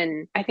we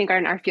often, I think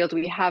in our field,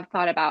 we have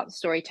thought about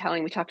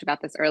storytelling. We talked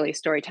about this early.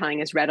 Storytelling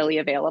is readily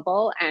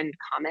available and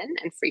common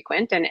and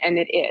frequent, and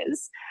it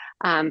is.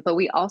 But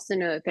we also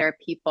know that there are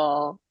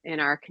people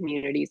in our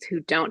communities who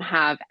don't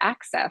have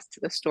access to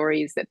the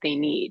stories that they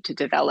need to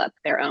develop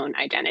their own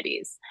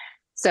identities.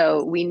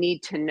 So we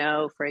need to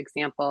know, for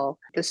example,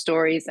 the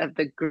stories of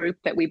the group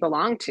that we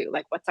belong to,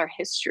 like what's our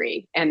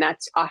history? And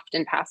that's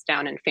often passed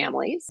down in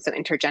families. So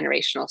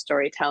intergenerational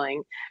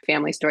storytelling,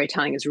 family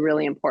storytelling is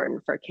really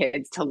important for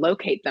kids to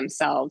locate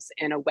themselves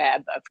in a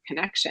web of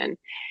connection.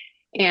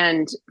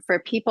 And for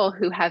people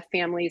who have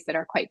families that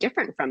are quite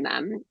different from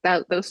them,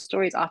 those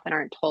stories often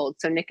aren't told.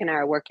 So Nick and I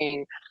are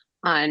working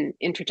on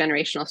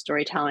intergenerational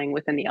storytelling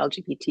within the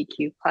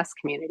LGBTQ plus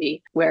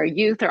community, where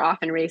youth are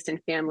often raised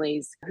in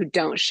families who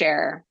don't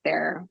share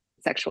their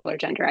sexual or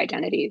gender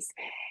identities.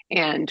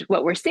 And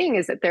what we're seeing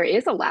is that there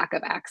is a lack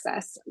of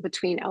access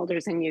between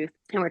elders and youth.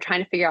 And we're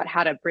trying to figure out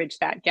how to bridge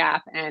that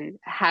gap and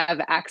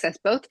have access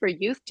both for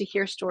youth to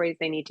hear stories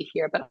they need to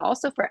hear, but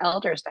also for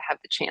elders to have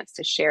the chance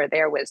to share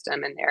their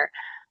wisdom and their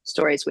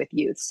stories with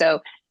youth. So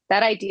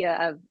that idea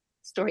of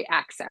story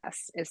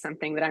access is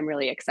something that I'm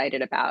really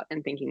excited about,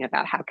 and thinking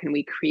about how can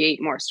we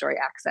create more story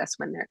access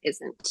when there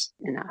isn't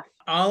enough.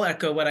 I'll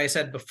echo what I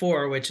said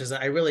before, which is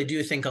I really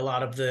do think a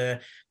lot of the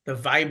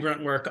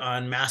vibrant work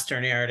on master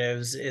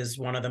narratives is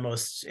one of the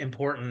most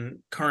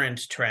important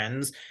current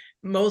trends,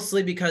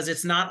 mostly because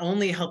it's not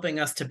only helping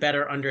us to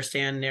better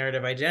understand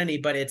narrative identity,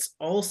 but it's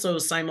also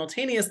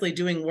simultaneously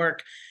doing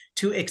work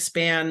to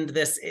expand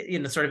this,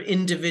 sort of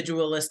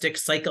individualistic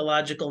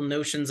psychological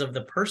notions of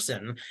the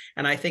person.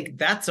 And I think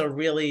that's a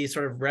really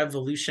sort of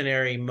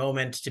revolutionary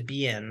moment to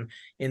be in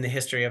the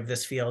history of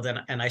this field.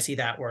 And I see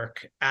that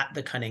work at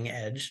the cutting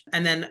edge.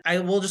 And then I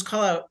will just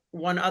call out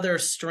one other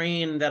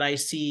strain that I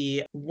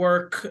see,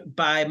 work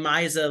by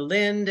Maisa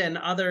Lind and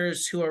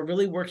others who are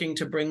really working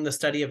to bring the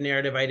study of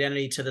narrative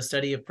identity to the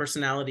study of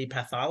personality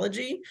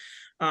pathology.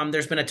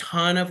 There's been a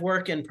ton of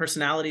work in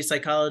personality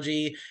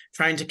psychology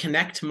trying to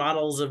connect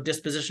models of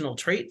dispositional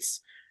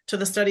traits to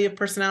the study of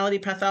personality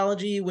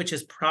pathology, which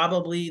is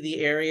probably the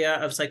area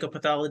of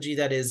psychopathology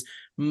that is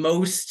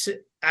most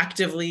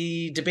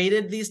actively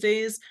debated these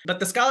days. But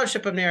the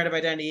scholarship of narrative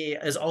identity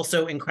is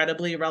also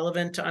incredibly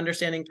relevant to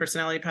understanding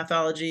personality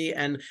pathology.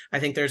 And I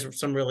think there's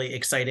some really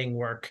exciting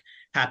work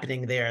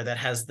happening there that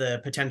has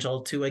the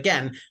potential to,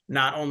 again,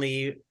 not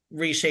only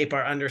reshape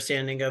our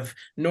understanding of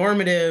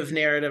normative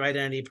narrative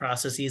identity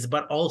processes,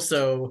 but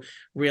also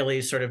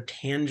really sort of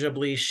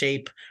tangibly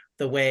shape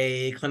the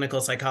way clinical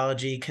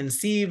psychology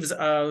conceives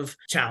of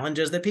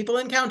challenges that people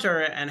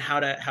encounter and how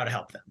to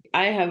help them.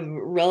 I have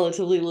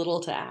relatively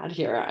little to add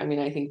here. I mean,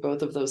 I think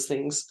both of those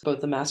things,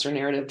 both the master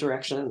narrative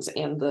directions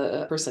and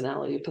the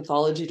personality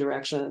pathology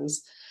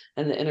directions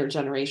and the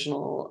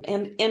intergenerational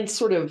and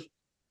sort of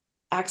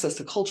access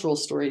to cultural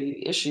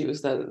story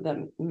issues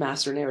that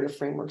master narrative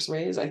frameworks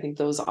raise, I think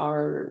those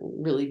are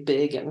really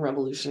big and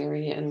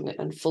revolutionary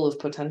and full of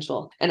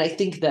potential. And I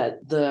think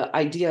that the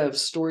idea of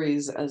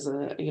stories as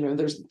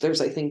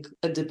there's I think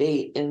a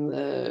debate in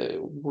the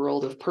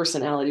world of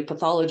personality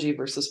pathology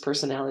versus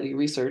personality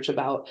research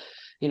about,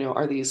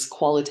 are these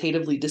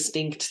qualitatively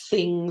distinct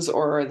things,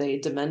 or are they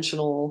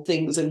dimensional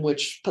things in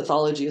which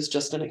pathology is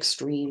just an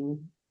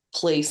extreme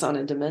place on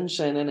a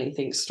dimension? And I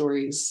think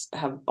stories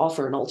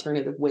offer an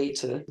alternative way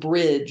to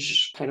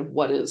bridge kind of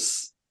what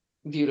is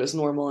viewed as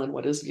normal and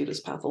what is viewed as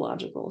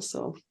pathological.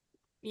 So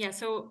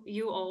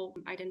you all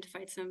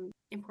identified some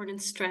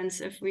important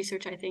strands of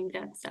research, I think,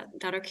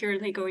 that are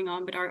currently going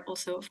on, but are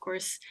also, of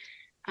course,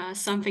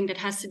 something that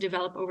has to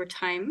develop over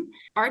time.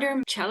 Are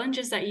there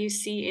challenges that you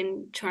see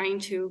in trying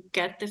to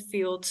get the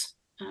field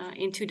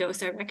into those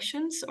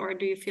directions, or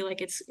do you feel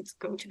like it's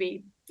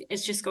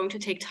just going to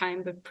take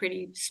time but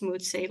pretty smooth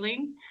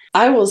sailing?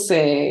 I will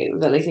say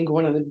that I think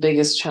one of the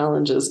biggest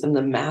challenges in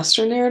the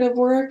master narrative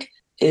work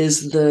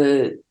is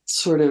the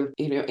sort of,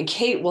 and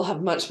Kate will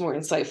have much more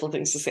insightful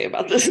things to say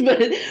about this,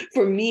 but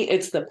for me,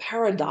 it's the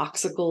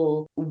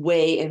paradoxical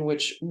way in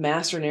which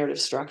master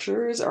narrative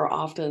structures are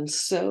often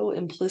so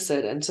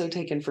implicit and so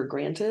taken for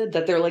granted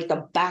that they're like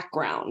the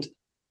background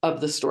of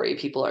the story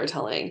people are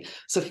telling.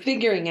 So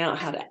figuring out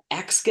how to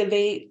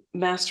excavate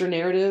master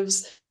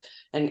narratives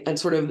and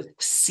sort of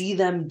see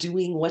them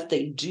doing what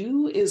they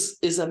do is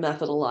a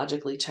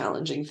methodologically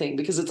challenging thing,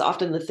 because it's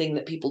often the thing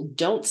that people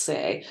don't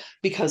say,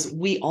 because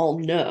we all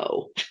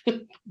know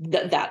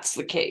that that's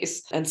the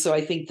case. And so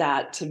I think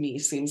that to me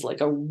seems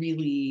like a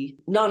really,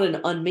 not an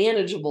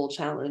unmanageable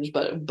challenge,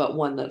 but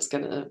one that's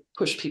going to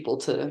push people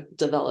to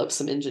develop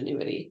some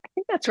ingenuity. I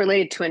think that's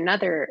related to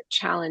another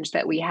challenge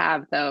that we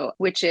have, though,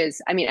 which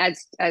is, I mean,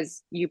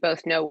 as you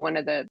both know, one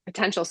of the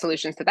potential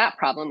solutions to that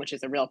problem, which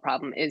is a real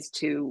problem, is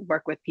to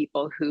work with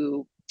people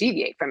who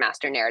deviate from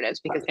master narratives,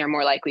 because they're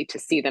more likely to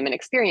see them and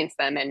experience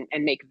them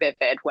and make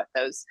vivid what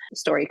those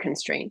story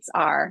constraints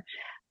are.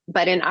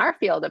 But in our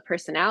field of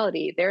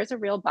personality, there's a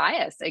real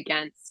bias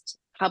against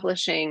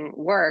publishing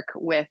work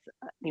with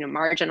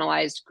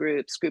marginalized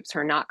groups who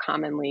are not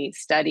commonly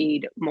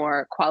studied,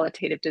 more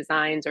qualitative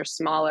designs or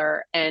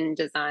smaller N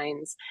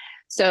designs.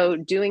 So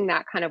doing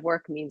that kind of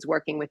work means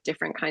working with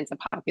different kinds of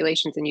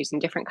populations and using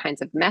different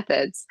kinds of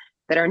methods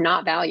that are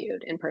not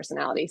valued in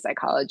personality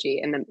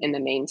psychology in the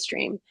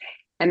mainstream.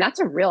 And that's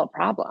a real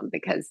problem,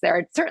 because there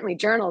are certainly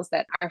journals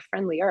that are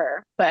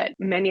friendlier, but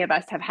many of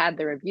us have had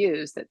the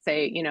reviews that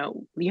say,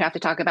 you have to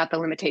talk about the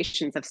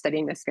limitations of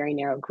studying this very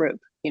narrow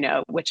group,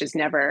 which is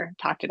never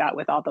talked about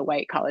with all the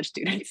white college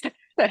students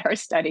that are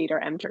studied,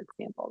 or MTurk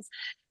samples.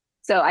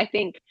 So I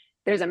think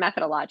there's a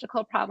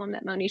methodological problem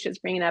that Monisha is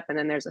bringing up, and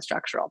then there's a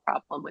structural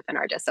problem within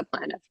our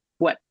discipline of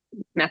what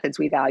methods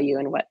we value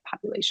and what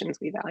populations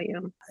we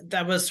value.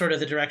 That was sort of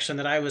the direction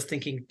that I was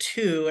thinking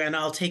too. And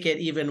I'll take it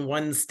even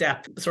one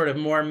step sort of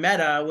more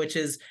meta, which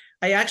is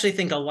I actually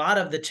think a lot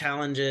of the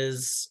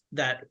challenges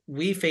that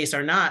we face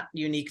are not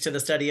unique to the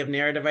study of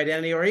narrative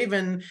identity or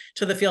even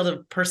to the field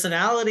of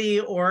personality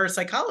or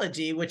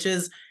psychology, which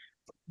is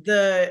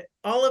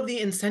all of the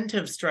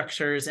incentive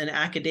structures in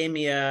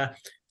academia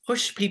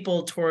push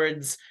people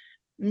towards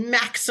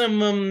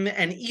maximum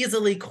and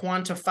easily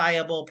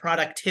quantifiable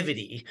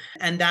productivity.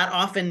 And that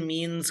often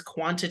means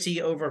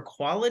quantity over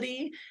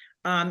quality.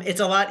 It's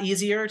a lot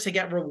easier to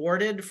get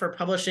rewarded for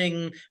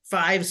publishing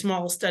 5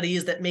 small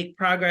studies that make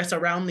progress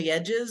around the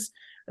edges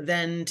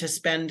than to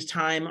spend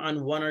time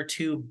on 1 or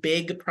 2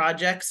 big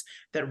projects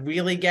that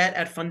really get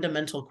at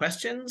fundamental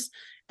questions.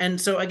 And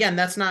so again,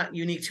 that's not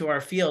unique to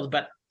our field,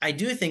 but I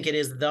do think it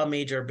is the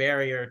major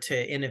barrier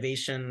to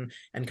innovation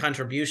and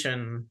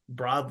contribution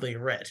broadly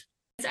writ.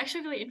 It's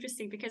actually really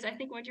interesting because I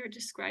think what you're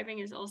describing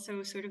is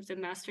also sort of the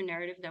master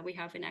narrative that we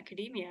have in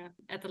academia,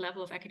 at the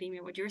level of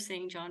academia, what you're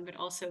saying, John, but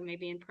also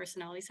maybe in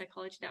personality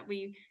psychology, that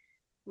we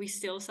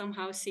still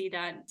somehow see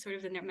that sort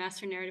of the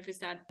master narrative is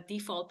that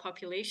default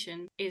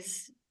population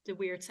is the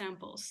weird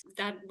samples.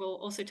 That will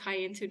also tie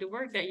into the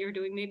work that you're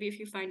doing. Maybe if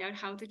you find out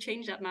how to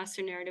change that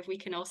master narrative, we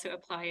can also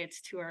apply it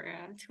to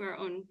our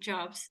own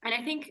jobs. And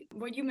I think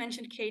what you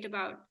mentioned, Kate,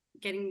 about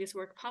getting this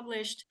work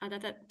published,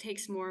 that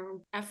takes more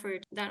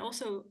effort. That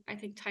also, I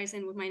think, ties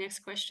in with my next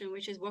question,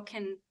 which is what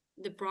can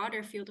the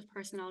broader field of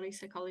personality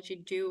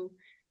psychology do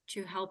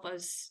to help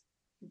us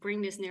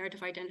bring this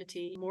narrative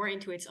identity more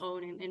into its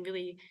own and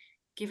really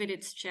give it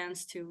its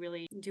chance to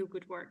really do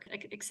good work,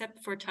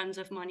 except for tons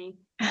of money.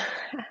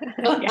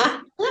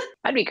 Yeah,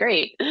 that'd be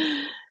great.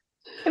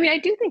 I mean, I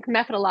do think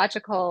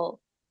methodological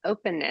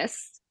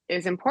openness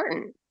is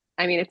important.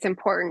 I mean, it's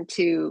important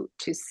to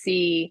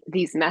see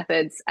these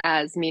methods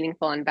as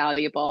meaningful and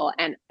valuable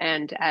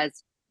and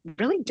as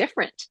really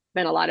different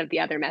than a lot of the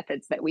other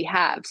methods that we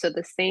have. So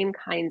the same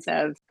kinds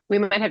of, we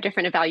might have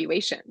different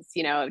evaluations,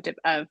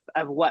 of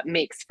what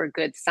makes for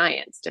good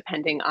science,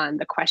 depending on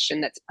the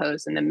question that's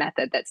posed and the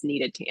method that's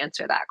needed to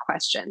answer that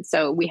question.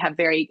 So we have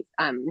very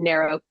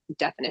narrow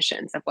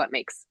definitions of what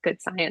makes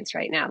good science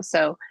right now.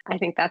 So I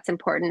think that's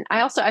important.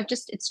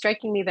 It's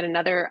striking me that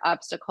another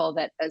obstacle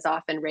that is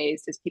often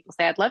raised is people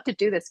say, I'd love to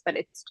do this, but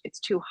it's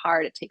too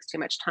hard. It takes too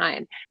much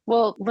time.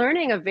 Well,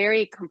 learning a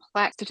very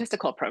complex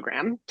statistical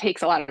program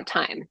takes a lot of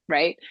time,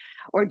 right?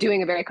 Or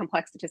doing a very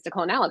complex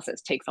statistical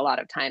analysis takes a lot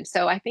of time.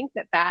 So I think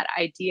that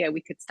idea,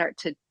 we could start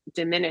to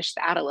diminish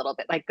that a little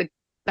bit. Like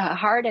the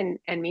hard and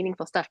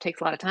meaningful stuff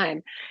takes a lot of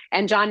time.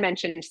 And John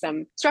mentioned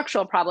some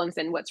structural problems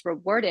and what's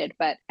rewarded,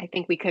 but I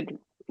think we could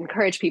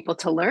encourage people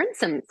to learn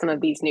some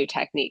of these new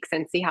techniques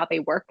and see how they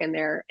work in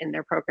their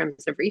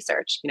programs of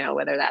research,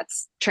 whether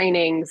that's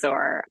trainings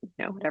or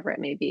whatever it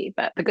may be.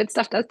 But the good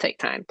stuff does take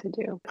time to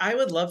do. I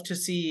would love to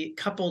see,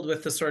 coupled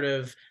with the sort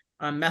of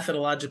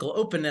methodological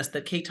openness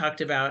that Kate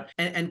talked about,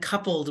 and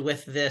coupled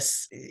with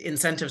this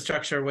incentive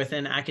structure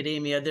within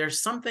academia,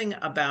 there's something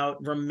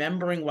about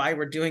remembering why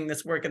we're doing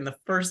this work in the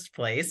first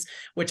place,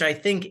 which I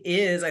think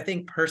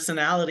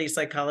personality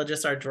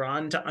psychologists are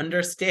drawn to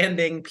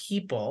understanding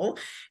people.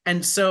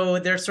 And so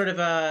there's sort of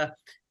a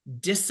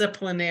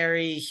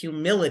disciplinary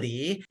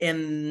humility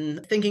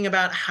in thinking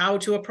about how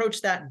to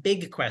approach that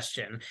big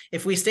question.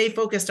 If we stay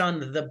focused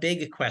on the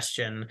big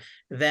question,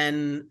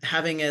 then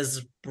having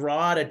as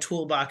broad a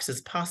toolbox as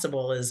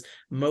possible is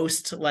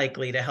most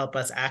likely to help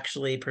us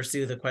actually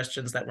pursue the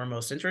questions that we're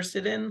most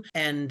interested in,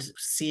 and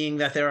seeing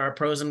that there are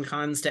pros and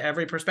cons to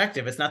every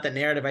perspective. It's not that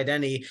narrative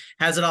identity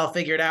has it all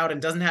figured out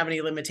and doesn't have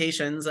any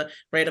limitations,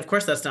 right? Of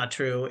course, that's not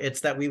true. It's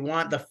that we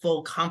want the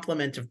full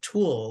complement of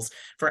tools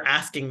for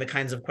asking the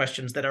kinds of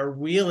questions that are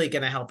really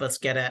going to help us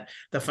get at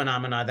the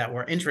phenomena that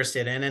we're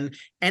interested in. And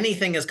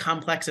anything as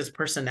complex as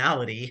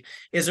personality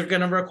is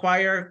going to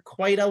require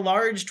quite a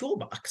large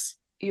toolbox.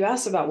 You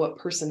asked about what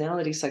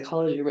personality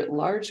psychology writ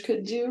large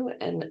could do,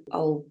 and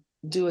I'll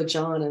do a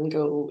John and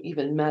go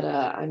even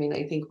meta. I mean,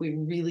 I think we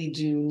really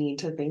do need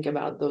to think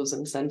about those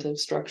incentive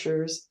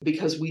structures,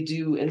 because we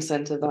do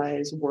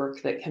incentivize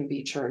work that can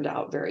be churned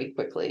out very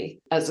quickly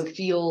as a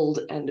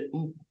field, and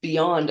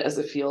beyond as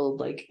a field,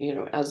 like,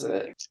 as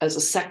a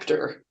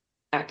sector.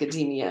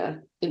 Academia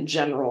in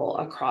general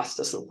across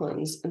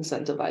disciplines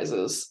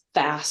incentivizes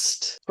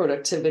fast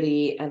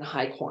productivity and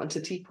high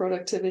quantity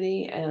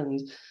productivity,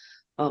 and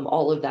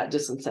all of that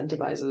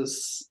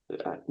disincentivizes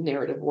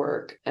narrative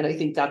work. And I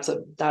think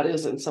that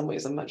is in some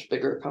ways a much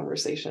bigger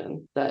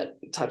conversation that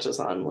touches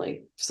on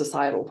like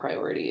societal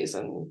priorities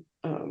and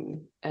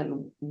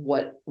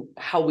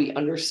how we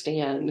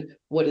understand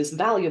what is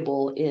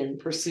valuable in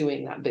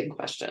pursuing that big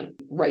question.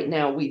 Right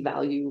now, we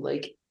value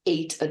like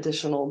 8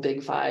 additional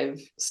Big 5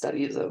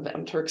 studies of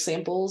mTurk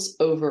samples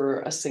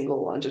over a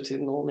single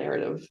longitudinal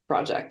narrative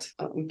project,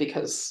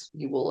 because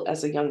you will,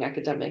 as a young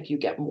academic, you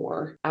get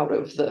more out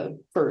of the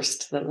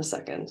first than the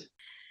second.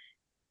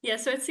 Yeah,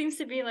 so it seems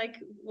to be like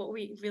what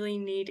we really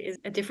need is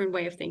a different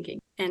way of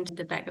thinking and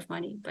the bag of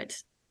money, but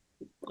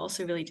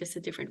also really just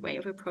a different way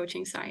of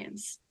approaching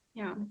science.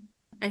 Yeah.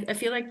 I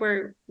feel like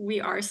we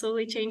are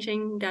slowly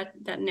changing that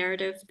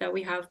narrative that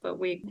we have, but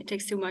it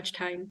takes too much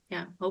time.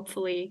 Yeah,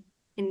 hopefully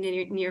in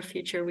the near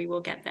future we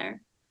will get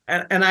there.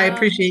 And I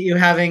appreciate you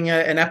having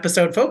an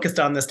episode focused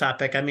on this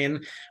topic. I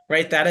mean,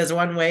 right, that is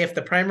one way. If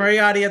the primary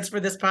audience for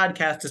this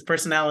podcast is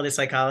personality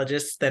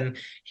psychologists, then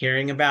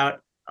hearing about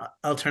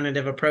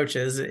alternative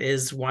approaches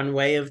is one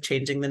way of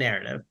changing the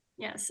narrative.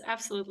 Yes,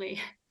 absolutely.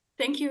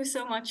 Thank you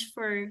so much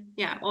for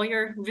all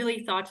your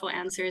really thoughtful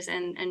answers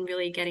and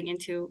really getting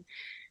into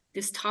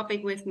this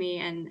topic with me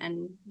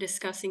and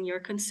discussing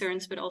your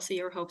concerns, but also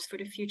your hopes for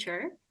the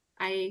future.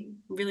 I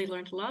really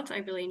learned a lot. I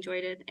really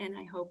enjoyed it, and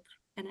I hope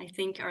and I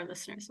think our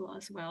listeners will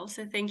as well.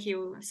 So thank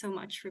you so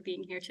much for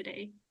being here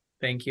today.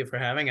 Thank you for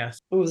having us.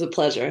 It was a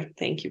pleasure.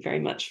 Thank you very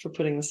much for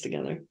putting this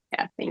together.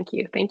 Yeah, thank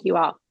you. Thank you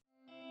all.